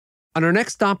On our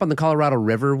next stop on the Colorado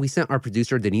River, we sent our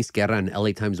producer Denise Guerra and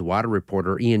LA Times water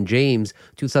reporter Ian James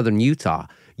to southern Utah.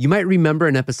 You might remember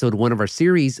in episode 1 of our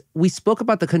series, we spoke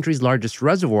about the country's largest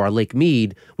reservoir, Lake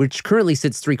Mead, which currently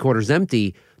sits 3/4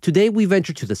 empty. Today, we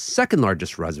venture to the second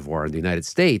largest reservoir in the United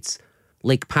States,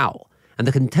 Lake Powell, and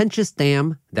the contentious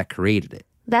dam that created it.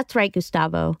 That's right,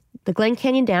 Gustavo. The Glen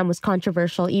Canyon Dam was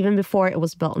controversial even before it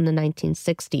was built in the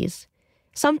 1960s.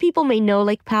 Some people may know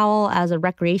Lake Powell as a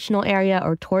recreational area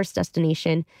or tourist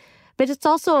destination, but it's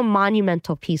also a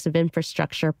monumental piece of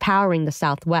infrastructure powering the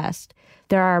Southwest.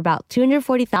 There are about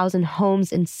 240,000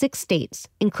 homes in 6 states,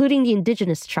 including the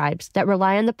indigenous tribes that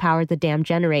rely on the power the dam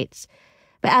generates.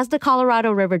 But as the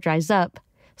Colorado River dries up,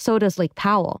 so does Lake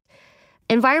Powell.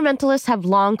 Environmentalists have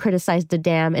long criticized the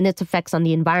dam and its effects on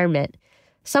the environment.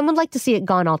 Some would like to see it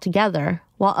gone altogether,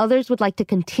 while others would like to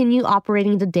continue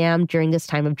operating the dam during this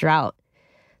time of drought.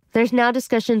 There's now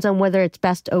discussions on whether it's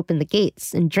best to open the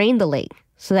gates and drain the lake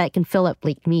so that it can fill up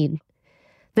Lake Mead.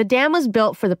 The dam was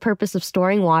built for the purpose of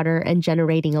storing water and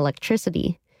generating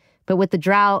electricity. But with the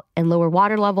drought and lower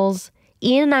water levels,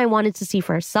 Ian and I wanted to see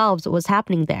for ourselves what was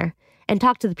happening there and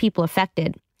talk to the people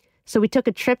affected. So we took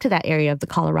a trip to that area of the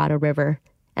Colorado River.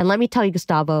 And let me tell you,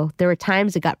 Gustavo, there were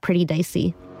times it got pretty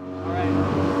dicey. All right.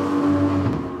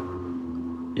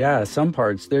 Yeah, some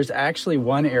parts. There's actually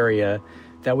one area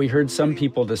that we heard some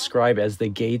people describe as the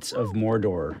Gates of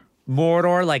Mordor.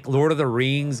 Mordor, like Lord of the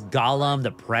Rings, Gollum,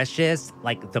 the Precious,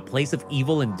 like the place of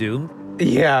evil and doom?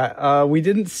 Yeah, we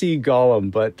didn't see Gollum,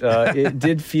 but it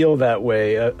did feel that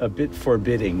way, a bit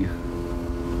forbidding.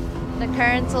 The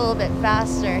current's a little bit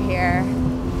faster here.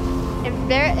 It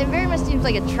very much seems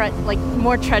like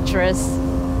more treacherous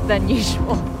than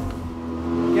usual.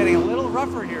 Getting a little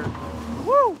rougher here.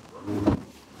 Woo!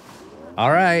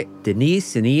 All right,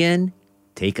 Denise and Ian,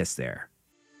 take us there.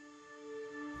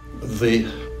 The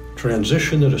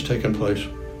transition that has taken place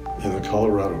in the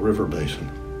Colorado River Basin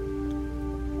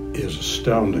is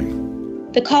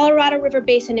astounding. The Colorado River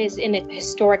Basin is in a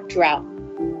historic drought.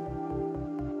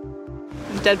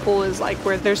 Dead pool is like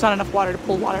where there's not enough water to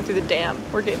pull water through the dam.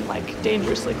 We're getting like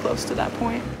dangerously close to that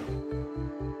point.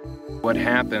 What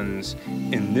happens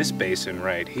in this basin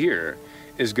right here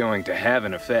is going to have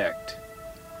an effect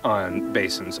on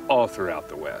basins all throughout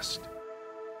the West.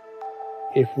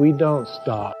 If we don't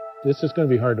stop, this is going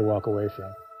to be hard to walk away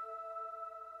from.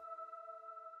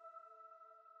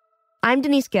 I'm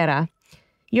Denise Guerra.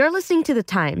 You're listening to The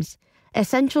Times,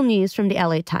 essential news from the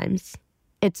LA Times.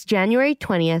 It's January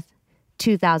 20th,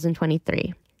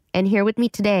 2023. And here with me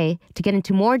today to get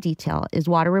into more detail is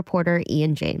water reporter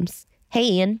Ian James. Hey,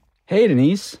 Ian. Hey,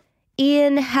 Denise.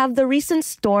 Ian, have the recent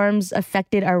storms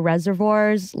affected our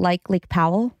reservoirs like Lake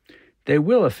Powell? They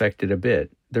will affect it a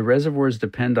bit. The reservoirs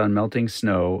depend on melting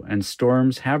snow, and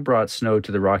storms have brought snow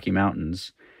to the Rocky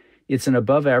Mountains. It's an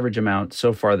above-average amount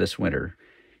so far this winter.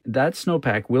 That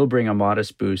snowpack will bring a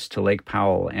modest boost to Lake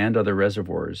Powell and other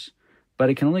reservoirs, but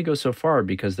it can only go so far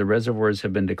because the reservoirs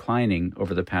have been declining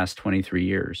over the past 23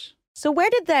 years. So where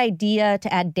did the idea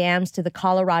to add dams to the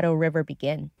Colorado River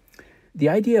begin? The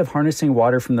idea of harnessing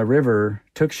water from the river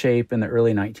took shape in the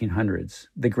early 1900s.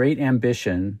 The great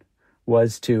ambition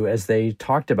was to, as they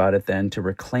talked about it then, to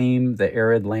reclaim the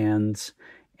arid lands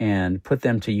and put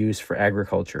them to use for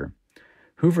agriculture.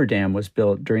 Hoover Dam was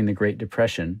built during the Great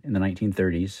Depression in the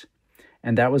 1930s,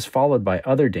 and that was followed by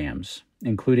other dams,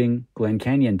 including Glen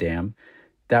Canyon Dam,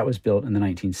 that was built in the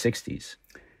 1960s.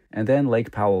 And then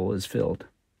Lake Powell was filled.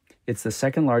 It's the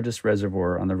second largest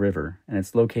reservoir on the river, and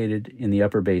it's located in the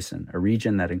Upper Basin, a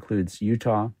region that includes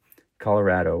Utah,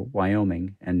 Colorado,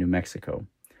 Wyoming, and New Mexico.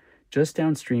 Just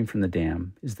downstream from the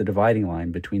dam is the dividing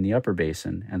line between the Upper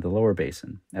Basin and the Lower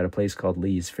Basin at a place called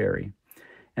Lee's Ferry.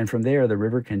 And from there, the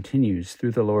river continues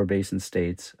through the Lower Basin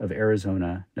states of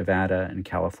Arizona, Nevada, and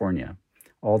California,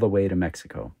 all the way to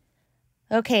Mexico.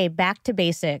 Okay, back to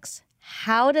basics.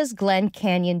 How does Glen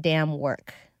Canyon Dam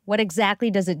work? What exactly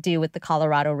does it do with the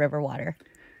Colorado River water?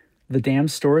 The dam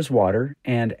stores water,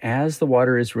 and as the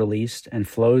water is released and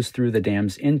flows through the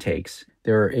dam's intakes,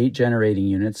 there are 8 generating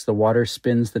units. The water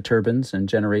spins the turbines and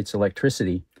generates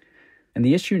electricity. And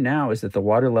the issue now is that the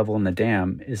water level in the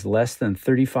dam is less than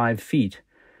 35 feet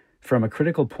from a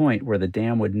critical point where the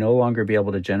dam would no longer be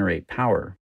able to generate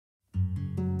power.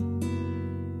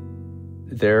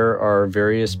 There are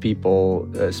various people,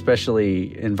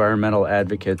 especially environmental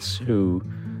advocates, who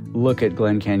look at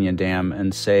Glen Canyon Dam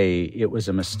and say it was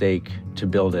a mistake to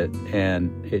build it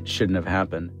and it shouldn't have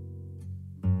happened.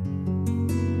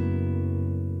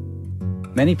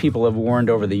 Many people have warned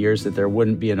over the years that there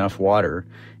wouldn't be enough water.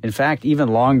 In fact, even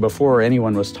long before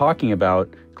anyone was talking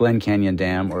about Glen Canyon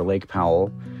Dam or Lake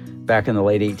Powell, back in the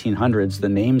late 1800s, the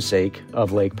namesake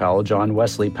of Lake Powell, John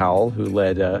Wesley Powell, who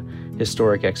led a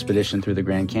historic expedition through the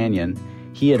Grand Canyon,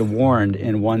 he had warned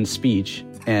in one speech,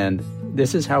 and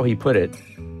this is how he put it,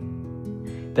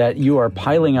 that you are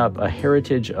piling up a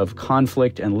heritage of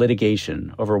conflict and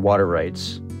litigation over water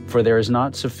rights, for there is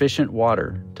not sufficient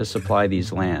water to supply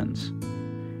these lands.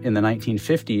 In the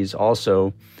 1950s,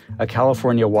 also, a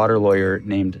California water lawyer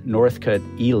named Northcutt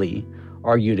Ely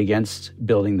argued against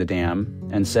building the dam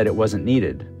and said it wasn't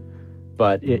needed.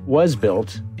 But it was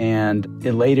built, and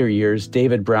in later years,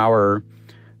 David Brower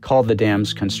called the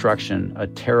dam's construction a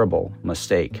terrible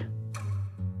mistake.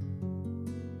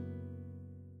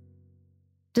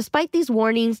 Despite these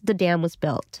warnings, the dam was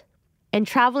built. And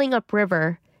traveling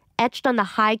upriver, etched on the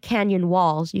high canyon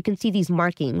walls, you can see these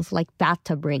markings like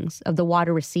bathtub rings of the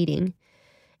water receding.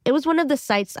 It was one of the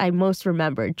sights I most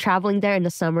remembered traveling there in the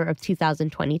summer of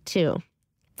 2022.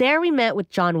 There we met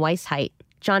with John Weisheit.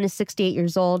 John is 68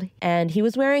 years old, and he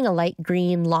was wearing a light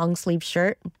green long-sleeve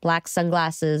shirt, black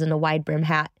sunglasses, and a wide-brim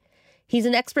hat. He's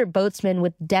an expert boatsman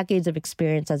with decades of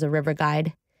experience as a river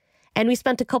guide. And we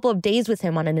spent a couple of days with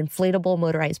him on an inflatable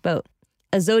motorized boat,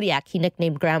 a Zodiac he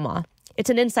nicknamed Grandma. It's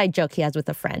an inside joke he has with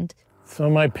a friend. So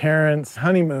my parents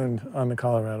honeymooned on the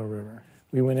Colorado River.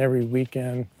 We went every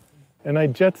weekend, and I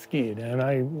jet skied, and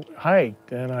I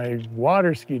hiked, and I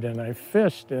water skied, and I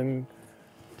fished. And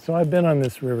so I've been on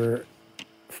this river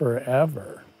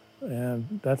forever.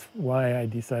 And that's why I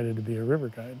decided to be a river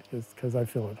guide, is because I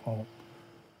feel at home.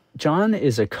 John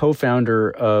is a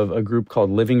co-founder of a group called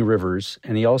Living Rivers,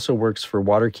 and he also works for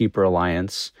Waterkeeper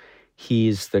Alliance.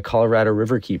 He's the Colorado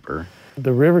Riverkeeper.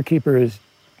 The Riverkeeper is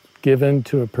given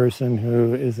to a person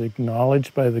who is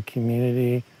acknowledged by the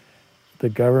community, the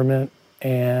government,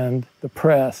 and the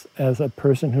press as a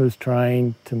person who is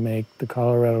trying to make the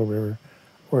Colorado River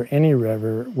or any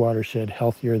river watershed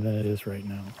healthier than it is right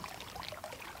now.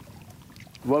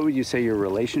 What would you say your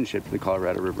relationship to the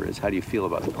Colorado River is? How do you feel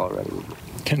about the Colorado River?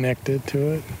 Connected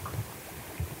to it,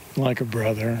 like a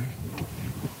brother.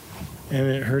 And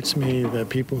it hurts me that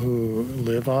people who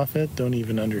live off it don't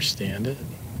even understand it.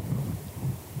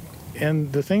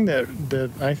 And the thing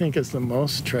that I think is the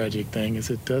most tragic thing is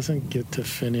it doesn't get to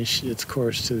finish its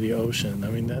course to the ocean. I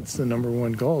mean, that's the number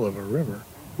one goal of a river.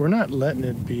 We're not letting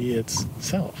it be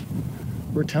itself.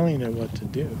 We're telling it what to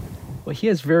do. Well, he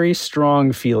has very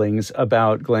strong feelings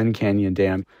about Glen Canyon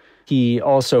Dam. He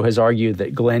also has argued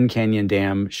that Glen Canyon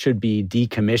Dam should be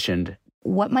decommissioned.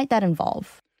 What might that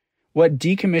involve? What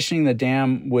decommissioning the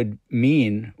dam would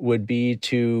mean would be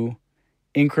to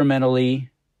incrementally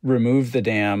remove the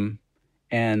dam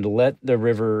and let the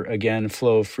river again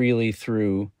flow freely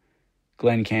through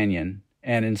Glen Canyon,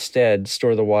 and instead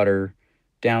store the water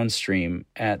downstream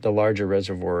at the larger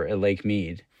reservoir at Lake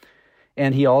Mead.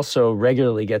 And he also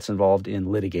regularly gets involved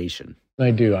in litigation.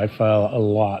 I do. I file a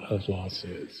lot of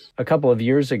lawsuits. A couple of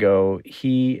years ago,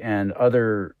 he and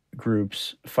other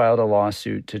groups filed a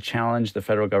lawsuit to challenge the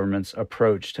federal government's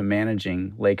approach to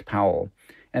managing Lake Powell.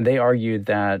 And they argued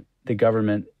that the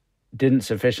government didn't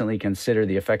sufficiently consider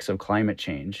the effects of climate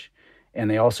change. And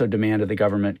they also demanded the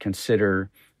government consider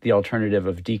the alternative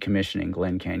of decommissioning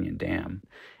Glen Canyon Dam.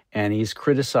 And he's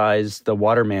criticized the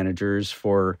water managers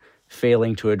for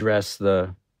failing to address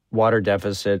the water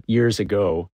deficit years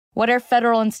ago. What are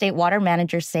federal and state water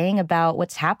managers saying about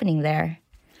what's happening there?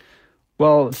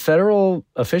 Well, federal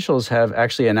officials have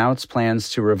actually announced plans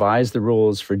to revise the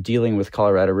rules for dealing with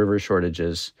Colorado River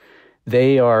shortages.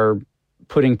 They are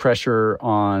putting pressure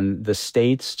on the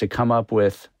states to come up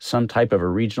with some type of a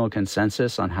regional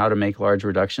consensus on how to make large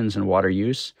reductions in water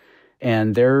use.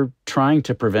 And they're trying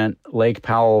to prevent Lake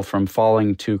Powell from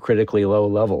falling to critically low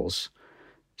levels.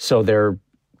 So they're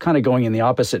kind of going in the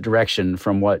opposite direction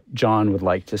from what John would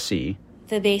like to see.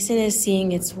 The basin is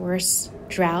seeing its worst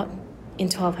drought in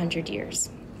 1,200 years.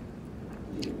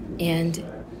 And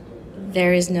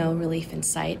there is no relief in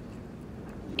sight.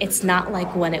 It's not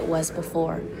like when it was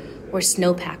before, where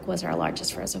snowpack was our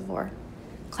largest reservoir.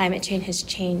 Climate change has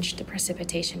changed the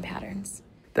precipitation patterns.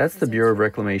 That's the Bureau of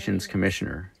Reclamation's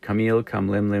commissioner, Camille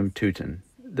Kamlimlim Tutin.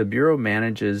 The Bureau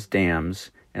manages dams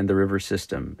and the river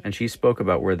system, and she spoke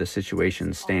about where the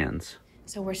situation stands.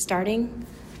 So we're starting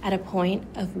at a point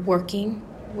of working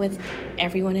with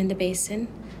everyone in the basin,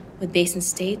 with basin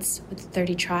states, with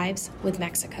 30 tribes, with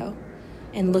Mexico,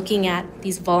 and looking at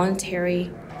these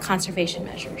voluntary conservation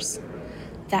measures.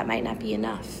 That might not be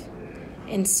enough.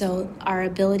 And so our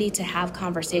ability to have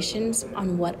conversations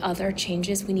on what other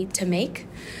changes we need to make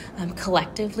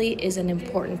collectively is an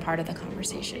important part of the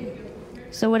conversation.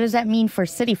 So what does that mean for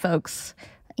city folks,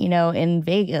 in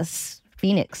Vegas,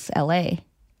 Phoenix, LA?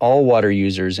 all water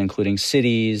users, including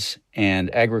cities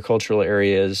and agricultural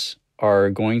areas,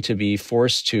 are going to be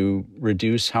forced to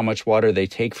reduce how much water they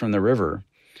take from the river.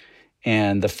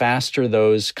 And the faster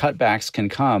those cutbacks can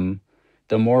come,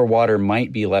 the more water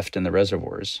might be left in the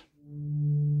reservoirs.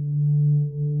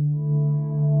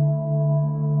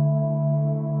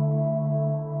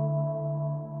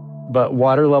 But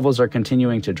water levels are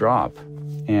continuing to drop,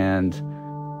 and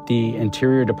the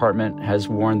Interior Department has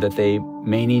warned that they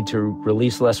may need to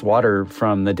release less water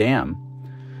from the dam.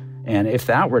 And if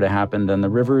that were to happen, then the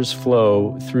river's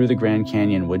flow through the Grand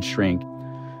Canyon would shrink,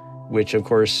 which of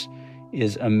course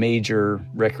is a major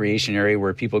recreation area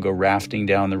where people go rafting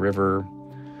down the river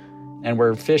and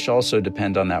where fish also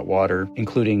depend on that water,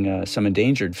 including some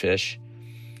endangered fish.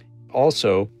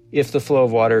 Also, if the flow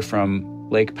of water from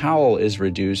Lake Powell is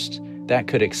reduced, that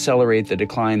could accelerate the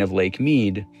decline of Lake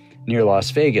Mead near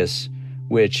Las Vegas,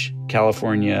 which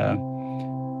California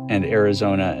and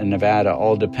Arizona and Nevada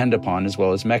all depend upon, as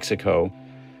well as Mexico.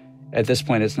 At this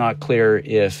point, it's not clear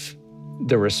if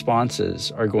the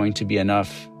responses are going to be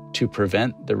enough to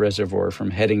prevent the reservoir from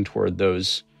heading toward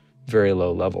those very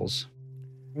low levels.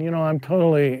 You know, I'm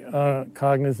totally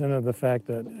cognizant of the fact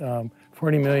that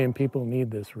 40 million people need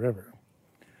this river.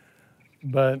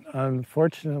 But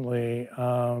unfortunately,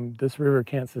 this river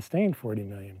can't sustain 40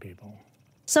 million people.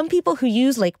 Some people who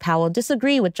use Lake Powell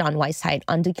disagree with John Weisheit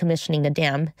on decommissioning the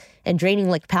dam and draining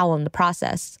Lake Powell in the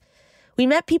process. We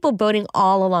met people boating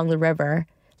all along the river,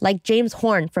 like James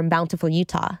Horn from Bountiful,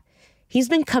 Utah. He's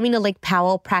been coming to Lake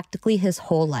Powell practically his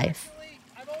whole life.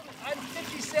 I'm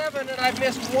 57 and I've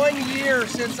missed 1 year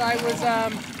since I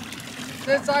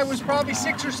was probably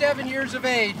 6 or 7 years of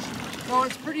age. So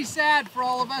it's pretty sad for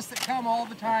all of us that come all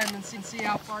the time and see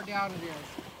how far down it is.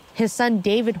 His son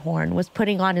David Horn was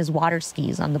putting on his water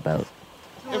skis on the boat.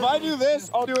 If I do this,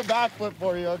 I'll do a backflip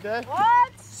for you, okay?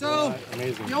 What? So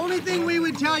the only thing we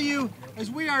would tell you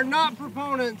is we are not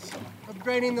proponents of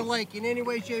draining the lake in any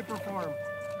way, shape, or form.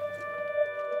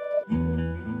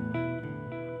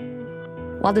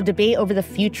 While the debate over the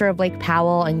future of Lake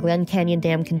Powell and Glen Canyon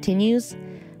Dam continues,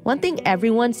 one thing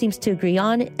everyone seems to agree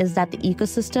on is that the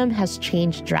ecosystem has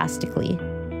changed drastically.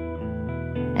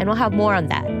 And we'll have more on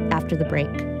that after the break.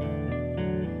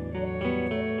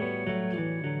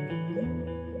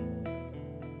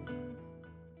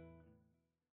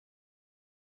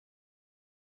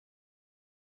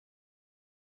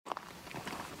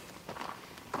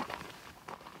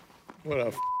 What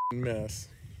a mess.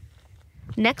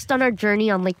 Next on our journey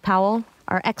on Lake Powell,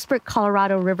 our expert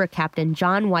Colorado River captain,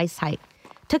 John Weisheit,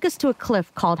 took us to a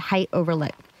cliff called Height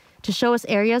Overlook to show us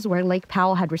areas where Lake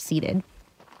Powell had receded.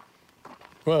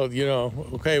 Well, you know,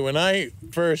 okay, when I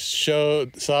first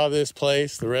saw this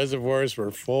place, the reservoirs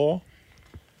were full.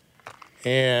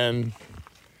 And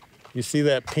you see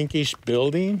that pinkish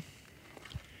building?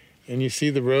 And you see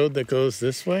the road that goes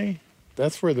this way?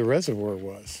 That's where the reservoir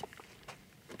was.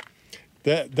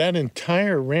 That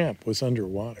entire ramp was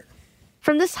underwater.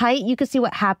 From this height, you can see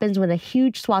what happens when a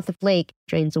huge swath of lake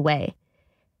drains away.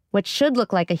 What should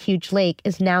look like a huge lake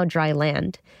is now dry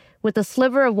land, with a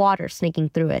sliver of water snaking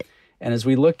through it. And as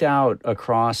we looked out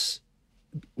across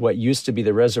what used to be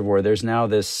the reservoir, there's now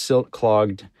this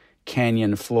silt-clogged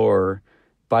canyon floor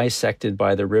bisected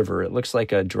by the river. It looks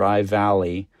like a dry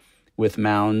valley with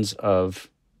mounds of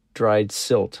dried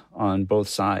silt on both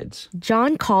sides.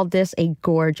 John called this a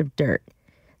gorge of dirt.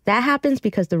 That happens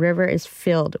because the river is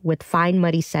filled with fine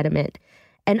muddy sediment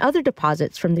and other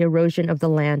deposits from the erosion of the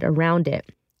land around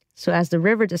it. So as the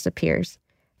river disappears,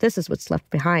 this is what's left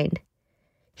behind.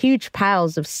 Huge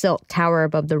piles of silt tower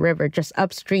above the river just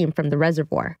upstream from the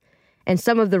reservoir, and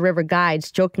some of the river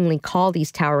guides jokingly call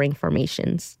these towering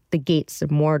formations the Gates of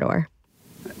Mordor.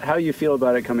 How do you feel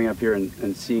about it coming up here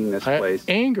and seeing this place?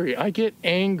 I get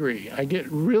angry. I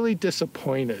get really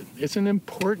disappointed. It's an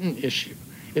important issue.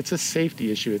 It's a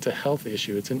safety issue. It's a health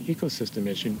issue. It's an ecosystem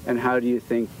issue. And how do you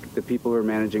think the people who are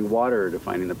managing water are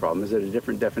defining the problem? Is it a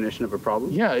different definition of a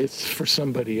problem? Yeah, it's for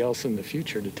somebody else in the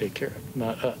future to take care of,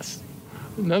 not us.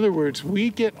 In other words, we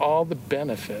get all the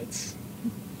benefits.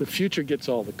 The future gets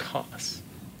all the costs.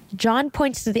 John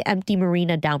points to the empty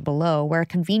marina down below where a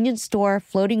convenience store,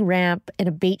 floating ramp, and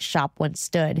a bait shop once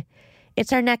stood.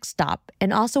 It's our next stop,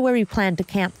 and also where we plan to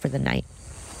camp for the night.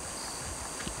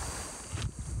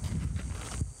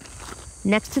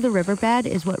 Next to the riverbed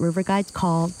is what river guides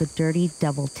call the Dirty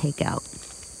Devil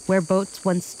Takeout. Where boats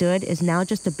once stood is now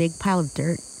just a big pile of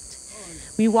dirt.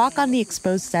 We walk on the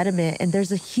exposed sediment, and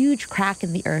there's a huge crack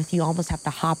in the earth you almost have to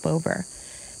hop over.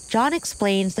 John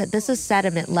explains that this is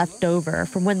sediment left over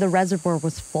from when the reservoir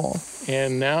was full.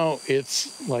 And now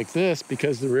it's like this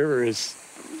because the river is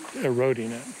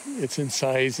eroding it. It's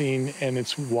incising and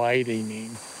it's widening.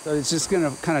 So it's just going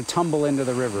to kind of tumble into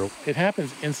the river. It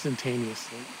happens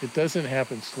instantaneously. It doesn't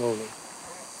happen slowly.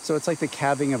 So it's like the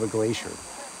calving of a glacier.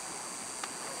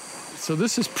 So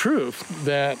this is proof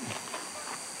that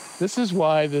this is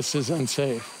why this is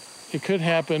unsafe. It could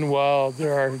happen while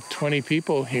there are 20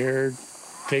 people here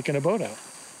taking a boat out.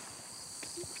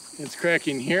 It's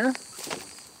cracking here.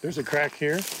 There's a crack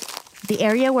here. The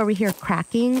area where we hear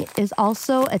cracking is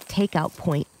also a takeout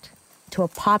point to a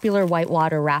popular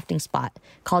whitewater rafting spot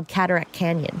called Cataract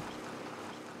Canyon.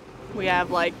 We have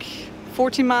like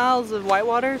 14 miles of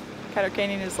whitewater. Cataract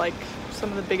Canyon is like some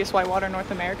of the biggest whitewater in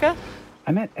North America.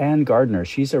 I met Ann Gardner.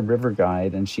 She's a river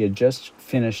guide, and she had just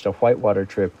finished a whitewater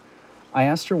trip. I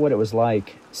asked her what it was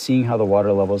like seeing how the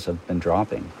water levels have been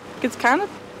dropping. It's kind of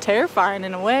terrifying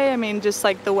in a way. I mean, just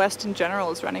like the West in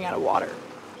general is running out of water.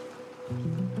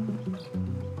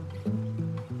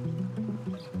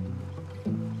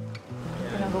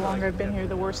 The longer I've been here,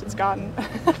 the worse it's gotten.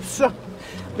 So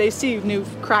they see new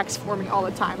cracks forming all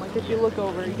the time. Like if you look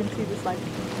over, you can see this like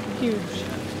huge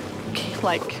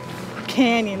like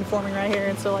canyon forming right here.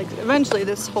 And so like eventually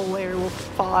this whole layer will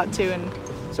fall out too. And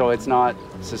so it's not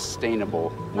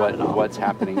sustainable what's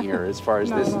happening here as far as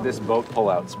this boat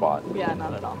pullout spot. Yeah,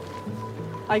 not at all.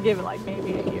 I give it like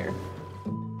maybe a year.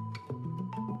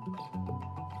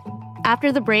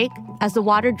 After the break, as the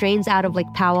water drains out of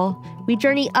Lake Powell, we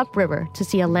journey upriver to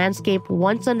see a landscape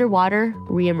once underwater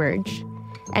reemerge.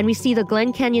 And we see the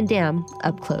Glen Canyon Dam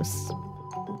up close.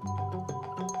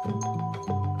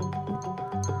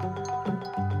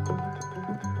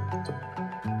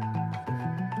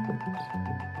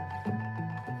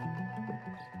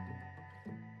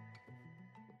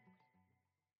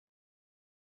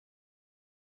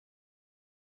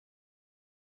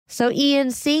 So Ian,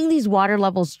 seeing these water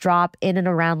levels drop in and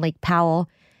around Lake Powell,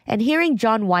 and hearing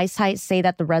John Weisheit say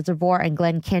that the reservoir and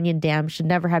Glen Canyon Dam should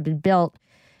never have been built,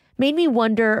 made me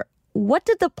wonder, what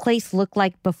did the place look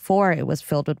like before it was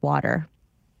filled with water?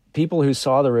 People who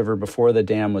saw the river before the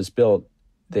dam was built,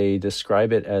 they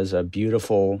describe it as a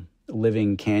beautiful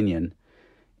living canyon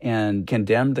and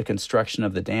condemned the construction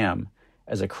of the dam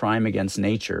as a crime against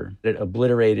nature. It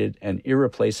obliterated an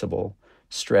irreplaceable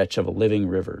stretch of a living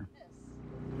river.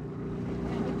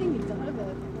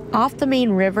 Off the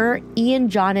main river, Ian,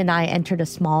 John, and I entered a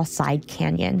small side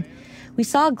canyon. We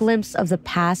saw a glimpse of the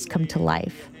past come to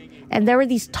life, and there were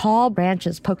these tall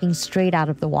branches poking straight out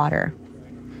of the water.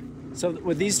 So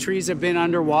would these trees have been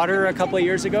underwater a couple of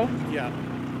years ago? Yeah.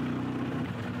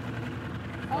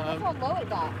 How low is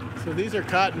that? So these are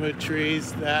cottonwood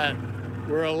trees that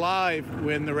were alive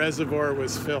when the reservoir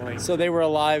was filling. So they were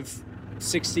alive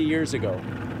 60 years ago?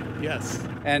 Yes.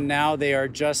 And now they are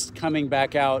just coming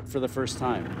back out for the first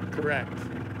time? Correct.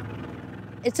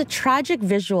 It's a tragic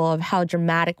visual of how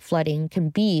dramatic flooding can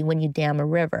be when you dam a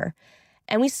river.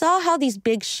 And we saw how these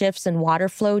big shifts in water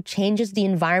flow changes the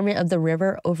environment of the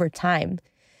river over time.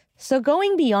 So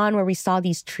going beyond where we saw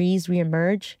these trees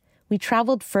reemerge, we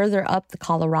traveled further up the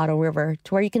Colorado River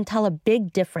to where you can tell a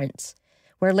big difference,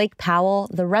 where Lake Powell,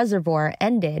 the reservoir,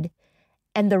 ended,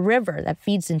 and the river that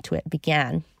feeds into it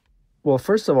began. Well,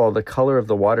 first of all, the color of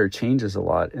the water changes a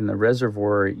lot. In the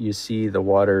reservoir, you see the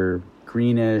water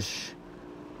greenish,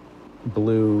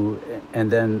 blue,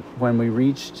 and then when we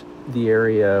reached the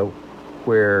area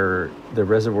where the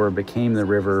reservoir became the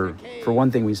river, for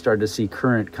one thing, we started to see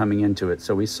current coming into it.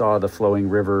 So we saw the flowing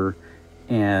river,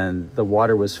 and the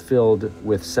water was filled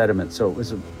with sediment, so it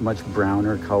was a much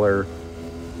browner color.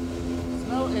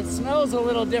 It smells a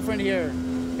little different here.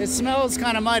 It smells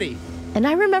kind of muddy. And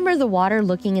I remember the water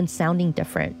looking and sounding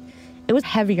different. It was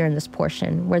heavier in this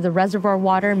portion, where the reservoir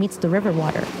water meets the river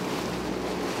water.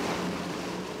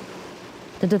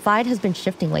 The divide has been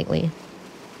shifting lately.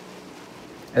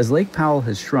 As Lake Powell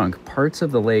has shrunk, parts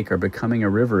of the lake are becoming a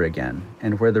river again,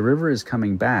 and where the river is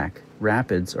coming back,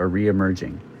 rapids are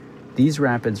re-emerging. These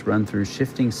rapids run through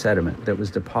shifting sediment that was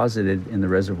deposited in the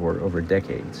reservoir over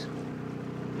decades.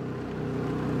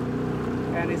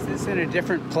 And is this in a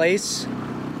different place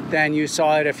than you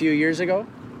saw it a few years ago?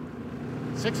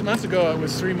 6 months ago, it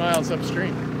was 3 miles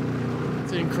upstream.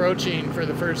 It's encroaching for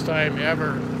the first time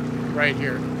ever right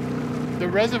here. The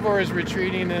reservoir is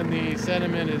retreating and the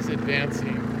sediment is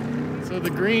advancing. So the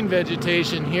green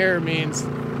vegetation here means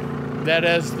that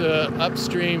as the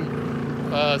upstream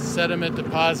sediment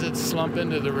deposits slump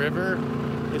into the river,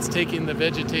 it's taking the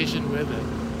vegetation with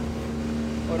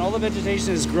it. And all the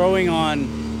vegetation is growing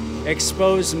on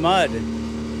exposed mud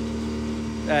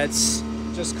that's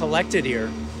just collected here.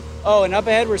 Oh, and up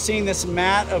ahead we're seeing this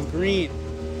mat of green.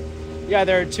 Yeah,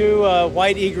 there are two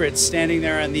white egrets standing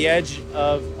there on the edge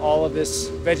of all of this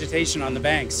vegetation on the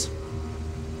banks.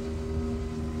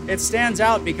 It stands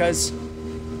out because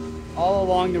all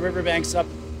along the riverbanks up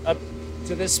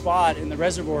to this spot in the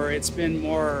reservoir, it's been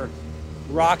more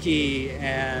rocky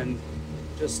and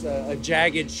just a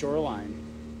jagged shoreline.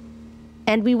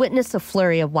 And we witnessed a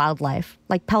flurry of wildlife,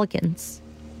 like pelicans.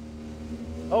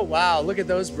 Oh, wow, look at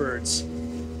those birds.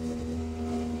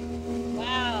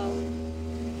 Wow.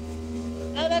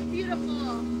 Oh, that's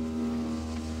beautiful.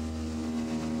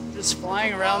 Just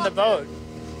flying around the boat.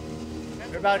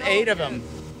 There are about 8 of them.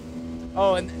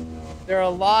 Oh, and there are a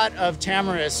lot of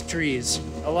tamarisk trees,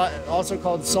 also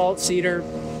called salt cedar.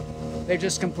 They've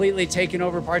just completely taken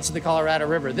over parts of the Colorado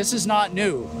River. This is not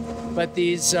new, but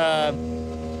these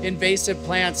invasive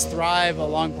plants thrive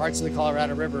along parts of the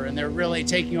Colorado River, and they're really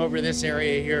taking over this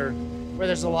area here where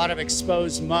there's a lot of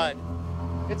exposed mud.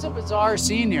 It's a bizarre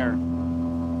scene here.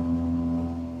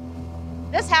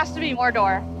 This has to be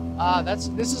Mordor.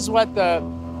 This is what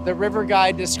the river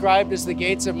guide described as the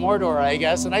gates of Mordor, I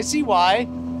guess, and I see why.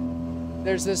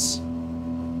 There's this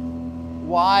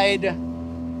wide, I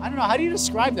don't know, how do you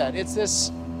describe that? It's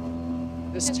this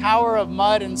tower of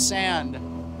mud and sand.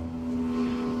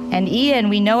 And Ian,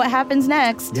 we know what happens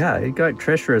next. Yeah, it got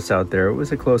treacherous out there. It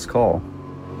was a close call.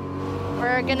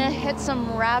 We're gonna hit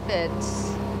some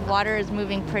rapids. Water is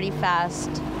moving pretty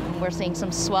fast. We're seeing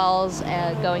some swells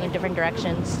going in different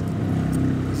directions.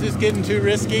 Is this getting too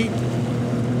risky?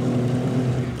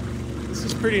 This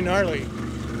is pretty gnarly.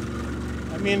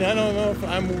 I mean, I don't know if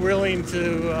I'm willing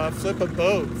to flip a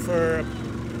boat for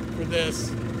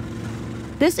this.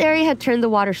 This area had turned the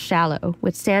water shallow,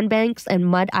 with sandbanks and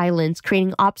mud islands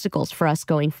creating obstacles for us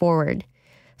going forward.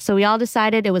 So we all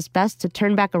decided it was best to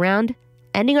turn back around,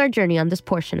 ending our journey on this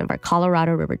portion of our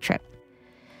Colorado River trip.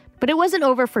 But it wasn't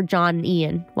over for John and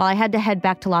Ian. While I had to head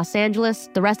back to Los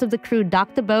Angeles, the rest of the crew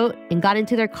docked the boat and got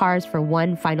into their cars for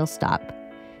one final stop,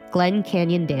 Glen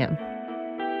Canyon Dam.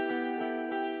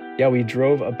 Yeah, we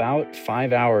drove about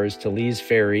 5 hours to Lee's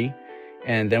Ferry,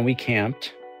 and then we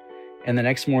camped. And the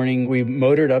next morning, we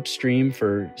motored upstream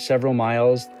for several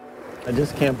miles. I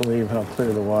just can't believe how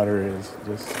clear the water is,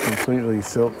 just completely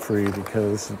silt-free,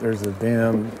 because there's a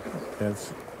dam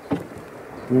that's...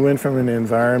 We went from an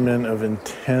environment of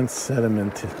intense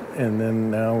sediment, and then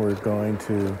now we're going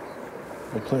to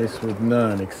a place with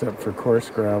none except for coarse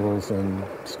gravels and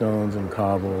stones and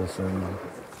cobbles. And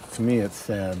to me, it's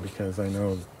sad because I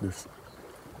know this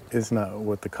is not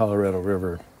what the Colorado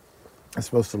River is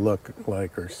supposed to look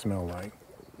like or smell like.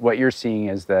 What you're seeing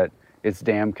is that it's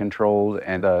dam controlled,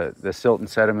 and the silt and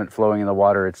sediment flowing in the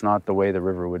water, it's not the way the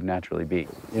river would naturally be.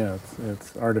 Yeah,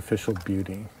 it's artificial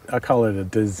beauty. I call it a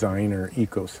designer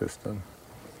ecosystem.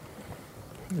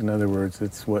 In other words,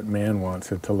 it's what man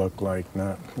wants it to look like,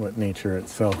 not what nature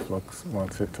itself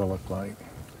wants it to look like.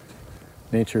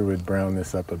 Nature would brown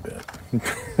this up a bit.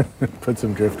 Put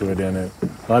some driftwood in it,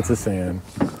 lots of sand.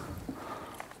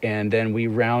 And then we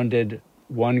rounded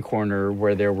one corner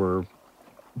where there were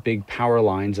big power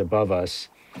lines above us,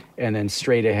 and then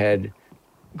straight ahead,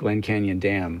 Glen Canyon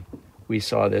Dam. We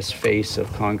saw this face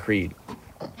of concrete.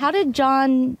 How did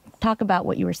John talk about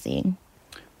what you were seeing?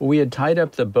 Well, we had tied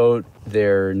up the boat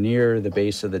there near the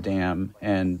base of the dam,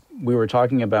 and we were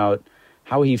talking about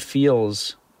how he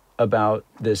feels about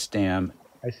this dam.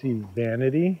 I see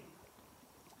vanity,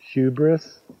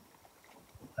 hubris.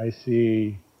 I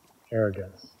see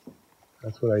arrogance.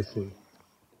 That's what I see.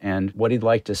 And what he'd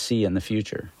like to see in the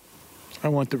future. I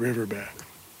want the river back.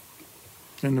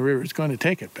 And the river's going to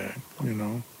take it back, you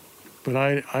know. But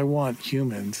I want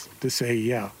humans to say,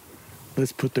 yeah,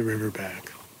 let's put the river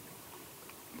back.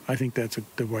 I think that's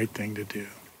the right thing to do.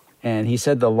 And he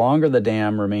said the longer the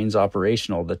dam remains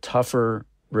operational, the tougher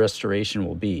restoration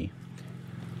will be.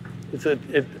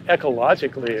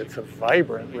 Ecologically, it's a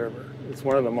vibrant river. It's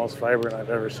one of the most vibrant I've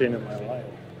ever seen in my life.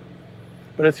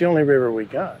 But it's the only river we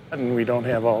got, and we don't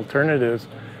have alternatives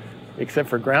except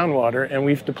for groundwater, and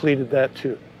we've depleted that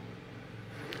too.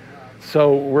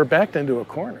 So we're backed into a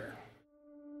corner.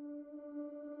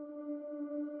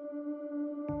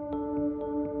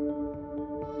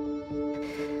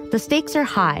 The stakes are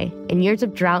high, and years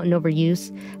of drought and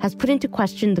overuse has put into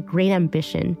question the great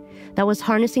ambition that was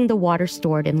harnessing the water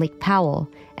stored in Lake Powell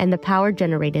and the power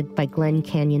generated by Glen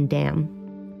Canyon Dam.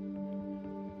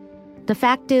 The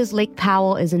fact is, Lake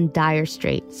Powell is in dire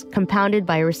straits, compounded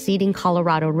by a receding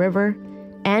Colorado River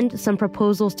and some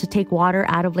proposals to take water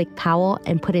out of Lake Powell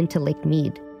and put into Lake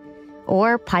Mead,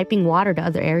 or piping water to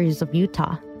other areas of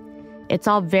Utah. It's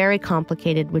all very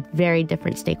complicated with very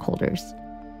different stakeholders.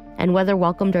 And whether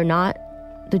welcomed or not,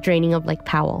 the draining of Lake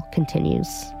Powell continues.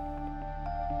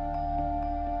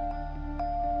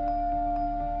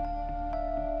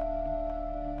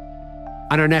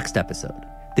 On our next episode,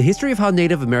 the history of how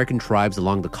Native American tribes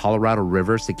along the Colorado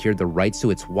River secured the rights to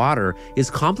its water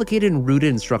is complicated and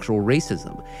rooted in structural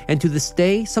racism. And to this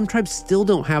day, some tribes still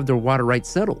don't have their water rights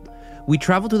settled. We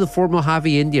travel to the Fort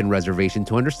Mojave Indian Reservation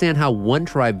to understand how one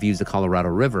tribe views the Colorado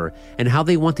River and how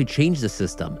they want to change the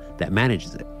system that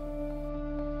manages it.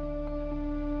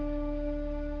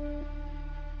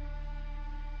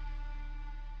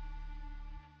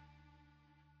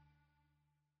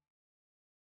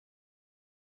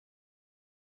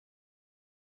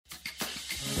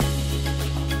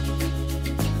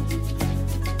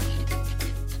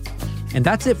 And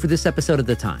that's it for this episode of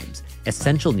The Times,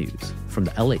 Essential News from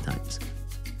the LA Times.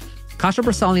 Kasha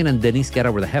Bersalian and Denise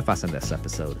Guerra were the jefas in this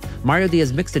episode. Mario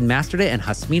Diaz mixed and mastered it, and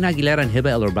Jasmine Aguilera and Hiba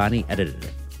El Urbani edited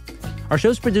it. Our show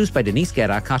is produced by Denise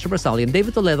Guerra, Kasha Bersalian,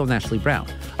 David Toledo, and Ashley Brown.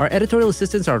 Our editorial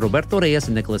assistants are Roberto Reyes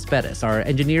and Nicholas Perez. Our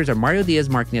engineers are Mario Diaz,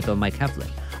 Mark Nieto, and Mike Heflin.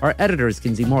 Our editor is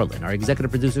Kinsey Moreland. Our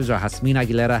executive producers are Jasmine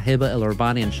Aguilera, Hiba El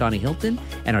Urbani, and Shawnee Hilton.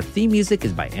 And our theme music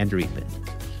is by Andrew Eapen.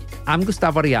 I'm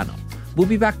Gustavo Arellano. We'll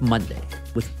be back Monday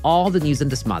with all the news and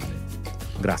desmadre.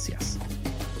 Gracias.